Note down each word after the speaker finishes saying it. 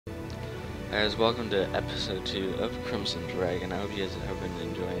Guys, welcome to episode 2 of Crimson Dragon. I hope you guys have been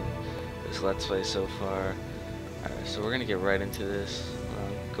enjoying this Let's Play so far. Alright, so we're gonna get right into this.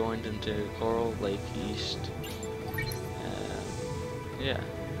 Going into Coral Lake East. Yeah.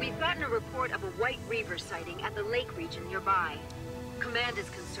 We've gotten a report of a White Reaver sighting at the lake region nearby. Command is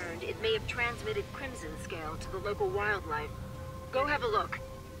concerned it may have transmitted Crimson Scale to the local wildlife. Go have a look.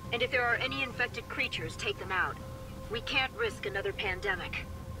 And if there are any infected creatures, take them out. We can't risk another pandemic.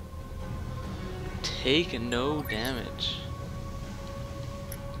 Take no damage.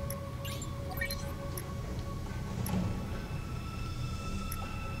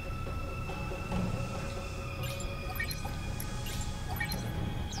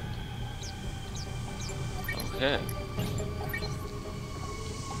 Okay.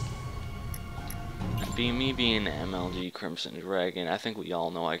 Me being MLG Crimson Dragon, I think we all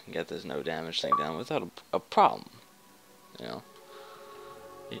know I can get this no damage thing down without a problem. You know.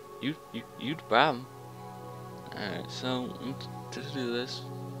 You the problem. Alright, so to do this.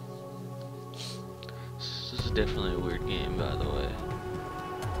 This is definitely a weird game, by the way.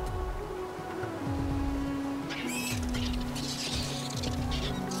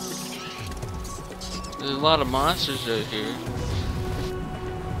 There's a lot of monsters out here.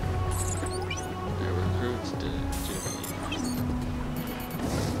 They're recruits to The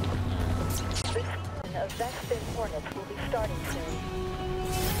season of Vexfin Hornets will be starting soon.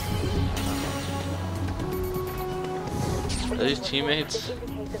 Are these teammates? No,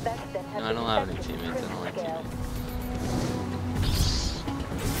 I don't have any teammates. I don't like teammates.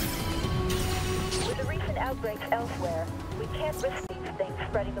 With the recent outbreaks elsewhere, we can't risk these things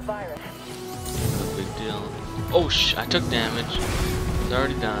spreading the virus. No big deal. Oh I took damage. It's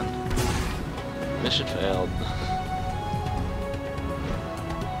already done. Mission failed.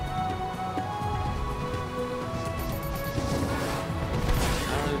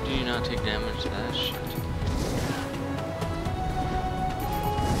 How do you not take damage to that shit?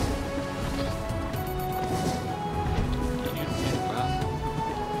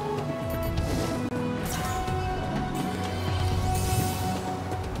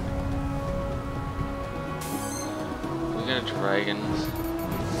 Dragons.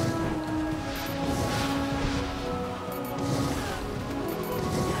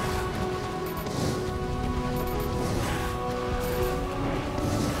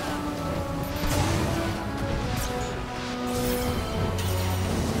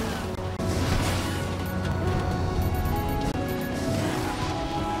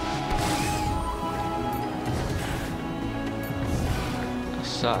 I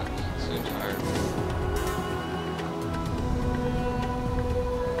suck. So tired.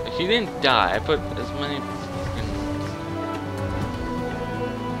 He didn't die. I put as many fucking...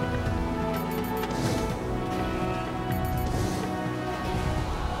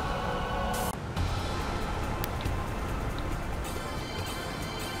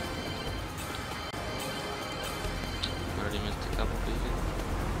 Already missed a couple people.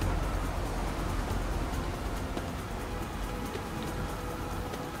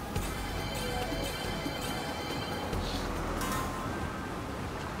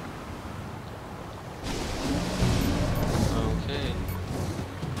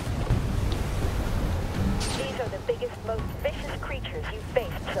 Most vicious creatures you've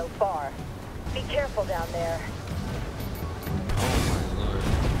faced so far. Be careful down there. Oh my lord.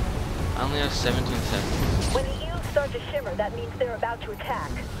 I only have 17 seconds. When the eels start to shimmer, that means they're about to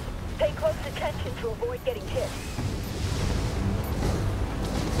attack. Pay close attention to avoid getting hit.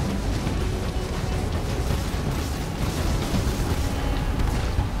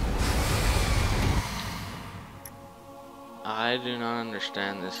 I do not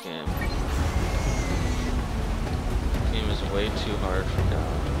understand this game. Game is way too hard for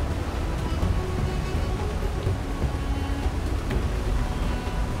God.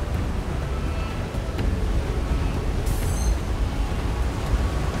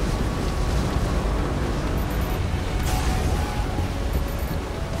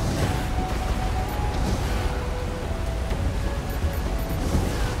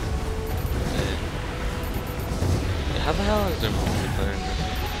 How the hell is there multiplayer in this game?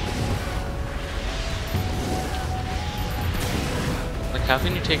 Like, how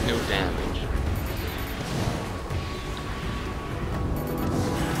can you take no damage?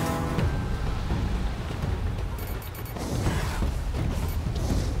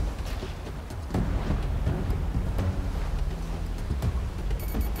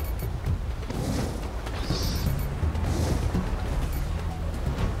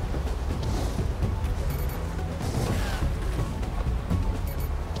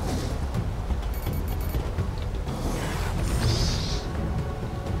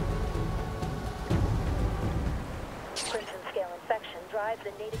 drives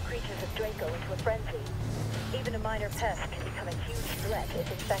the native creatures of Draco into a frenzy. Even a minor pest can become a huge threat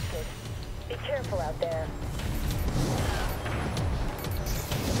if infected. Be careful out there.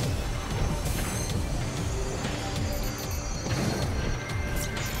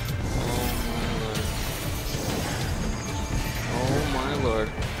 Oh my lord.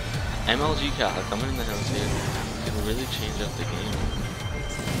 MLG Cal coming in the house here can really change up the game.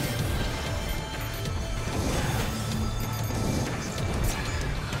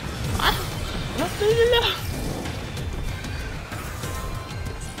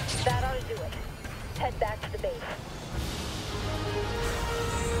 That ought to do it. Head back to the base.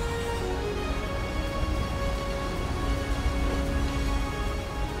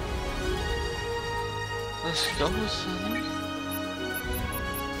 Let's go, son.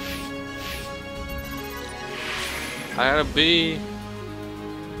 I gotta be.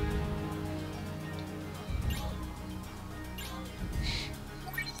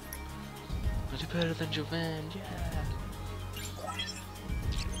 Much better than Jovan, yeah.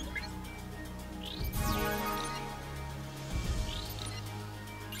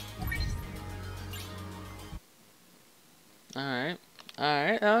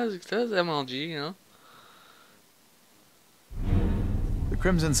 Alright, that was MLG, you know. The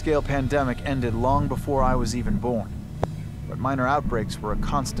Crimson Scale pandemic ended long before I was even born, but minor outbreaks were a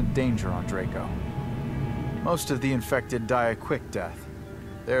constant danger on Draco. Most of the infected die a quick death.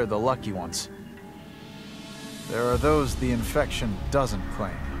 They're the lucky ones. There are those the infection doesn't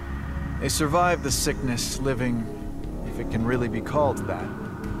claim. They survive the sickness living, if it can really be called that,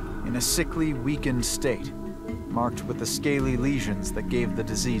 in a sickly, weakened state, marked with the scaly lesions that gave the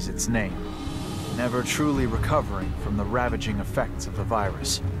disease its name, never truly recovering from the ravaging effects of the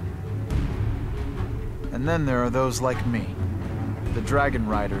virus. And then there are those like me, the Dragon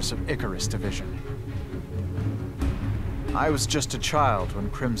Riders of Icarus Division. I was just a child when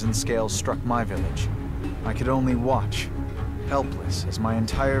Crimson Scale struck my village. I could only watch, helpless as my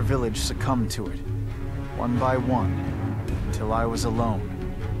entire village succumbed to it, one by one, until I was alone.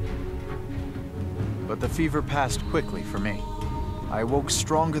 But the fever passed quickly for me. I awoke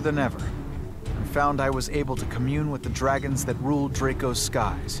stronger than ever, and found I was able to commune with the dragons that ruled Draco's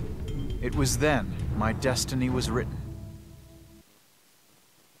skies. It was then my destiny was written.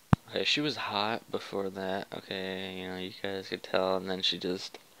 Okay, she was hot before that. Okay, you know, you guys could tell, and then she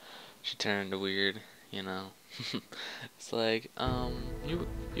turned weird, you know. It's like, you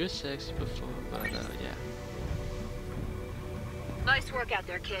were sexy before, but yeah. Nice work out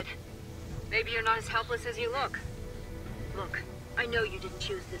there, kid. Maybe you're not as helpless as you look. Look, I know you didn't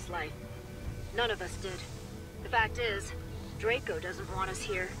choose this life. None of us did. The fact is, Draco doesn't want us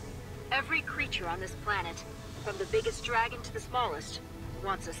here. Every creature on this planet, from the biggest dragon to the smallest,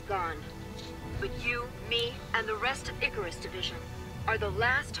 wants us gone. But you, me, and the rest of Icarus Division are the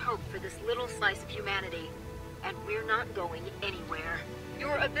last hope for this little slice of humanity. And we're not going anywhere.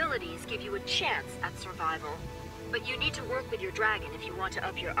 Your abilities give you a chance at survival. But you need to work with your dragon if you want to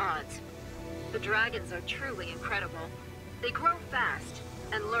up your odds. The dragons are truly incredible. They grow fast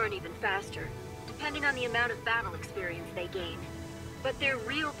and learn even faster, depending on the amount of battle experience they gain. But their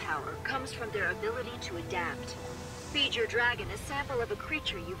real power comes from their ability to adapt. Feed your dragon a sample of a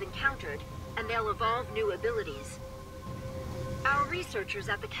creature you've encountered, and they'll evolve new abilities. Our researchers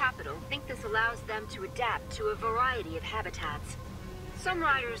at the Capitol think this allows them to adapt to a variety of habitats. Some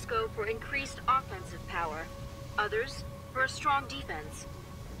riders go for increased offensive power, others for a strong defense.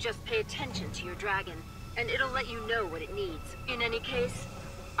 Just pay attention to your dragon, and it'll let you know what it needs. In any case,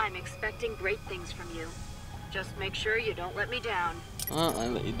 I'm expecting great things from you. Just make sure you don't let me down. Oh, I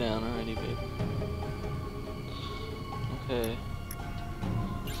let you down already, babe. Okay.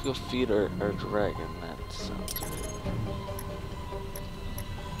 Let's go feed our dragon. That sounds good.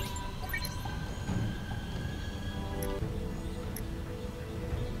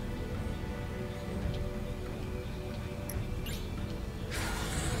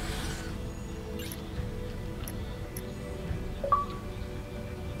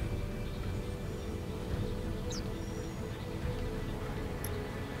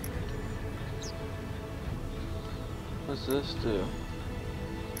 What's this do?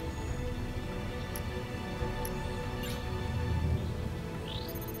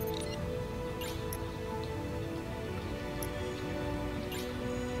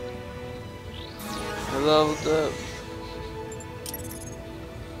 I leveled up.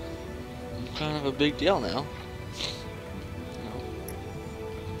 I'm kind of a big deal now.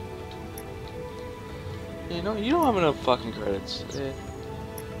 You know, you don't have enough fucking credits. You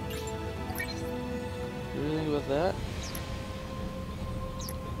really think about that?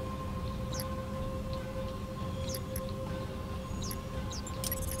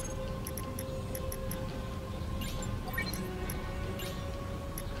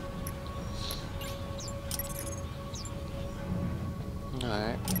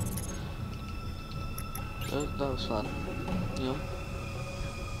 Alright. That was fun. Yep.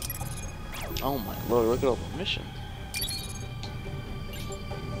 Oh my lord, look at all the missions.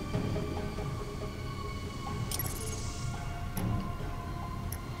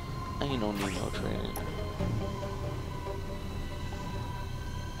 Ain't no need no training.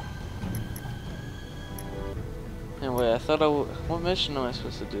 Anyway, I thought what mission am I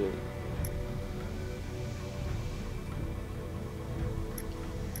supposed to do?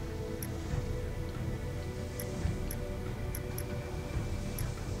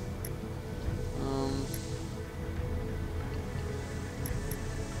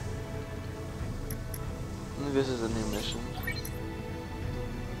 I think this is a new mission.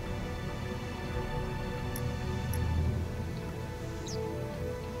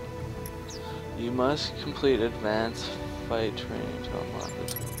 You must complete advanced fight training to unlock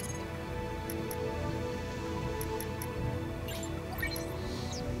this.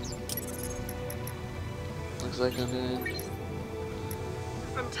 Looks like I'm in.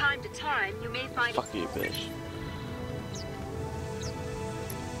 From time to time, you may find... Fuck you, bitch.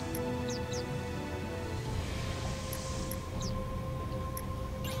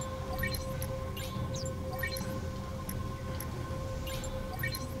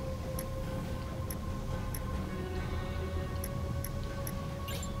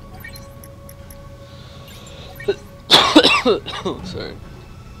 Sorry.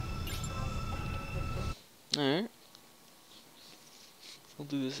 Alright. We'll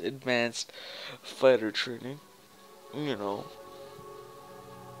do this advanced fighter training. You know.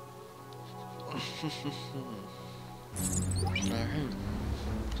 Alright.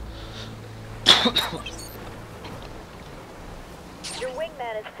 Your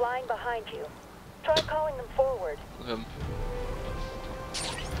wingman is flying behind you. Try calling them forward. Okay.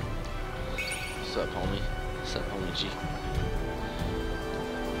 What's up, homie? What's up, homie G?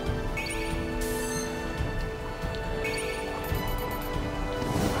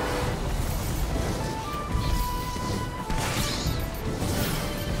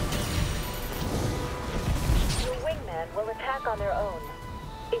 Your wingman will attack on their own.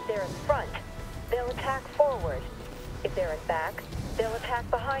 If they're in front, they'll attack forward. If they're in back, they'll attack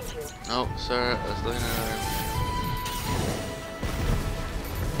behind you. Oh, sorry, I was looking at her.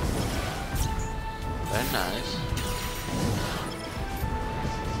 Very nice.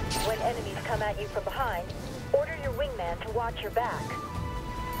 When enemies come at you from behind, order your wingman to watch your back.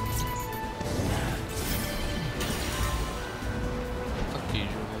 Fuck you.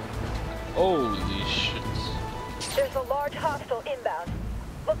 Holy shit. There's a large hostile inbound.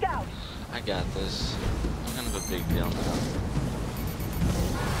 Look out! I got this. It's kind of a big deal now.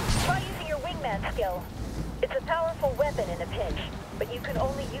 Try using your wingman skill. It's a powerful weapon in a pinch, but you can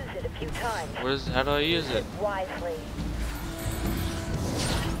only use it a few times. How do I use it? Wisely.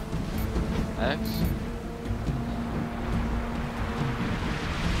 X?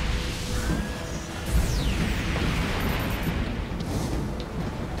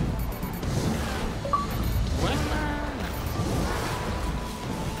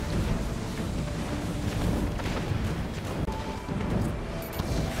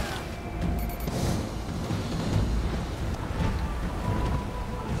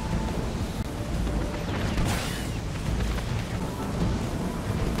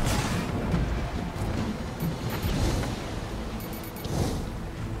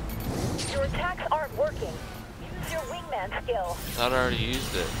 Your attacks aren't working. Use your wingman skill. Thought I already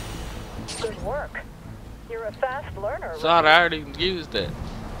used it. Good work. You're a fast learner. Thought I already used it.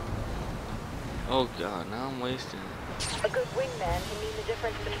 Oh god, now I'm wasting it. A good wingman can mean the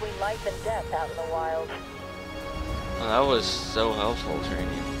difference between life and death out in the wild. Oh, that was so helpful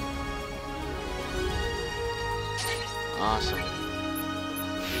training. Awesome.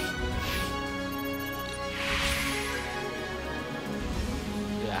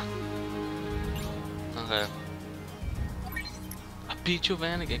 Yeah. Okay. I beat you,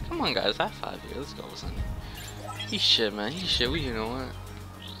 Vanagon. Come on, guys. High five here. Let's go, son. He's shit, man. He's shit. You know what?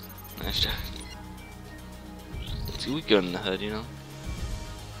 Nice try. See, we good in the hood, you know?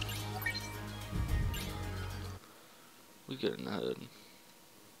 We good in the hood. You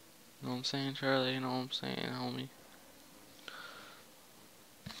know what I'm saying, Charlie? You know what I'm saying, homie?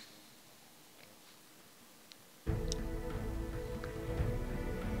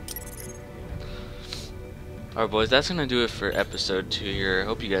 Alright boys, that's going to do it for episode 2 here. I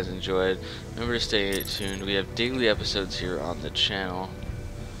hope you guys enjoyed. Remember to stay tuned. We have daily episodes here on the channel.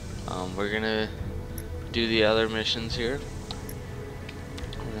 We're going to do the other missions here.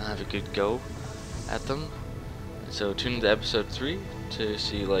 We're going to have a good go at them. So tune in to episode 3 to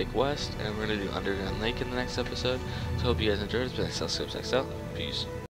see Lake West, and we're gonna do Underground Lake in the next episode. So hope you guys enjoyed. It's been XL Scripts XL. Peace.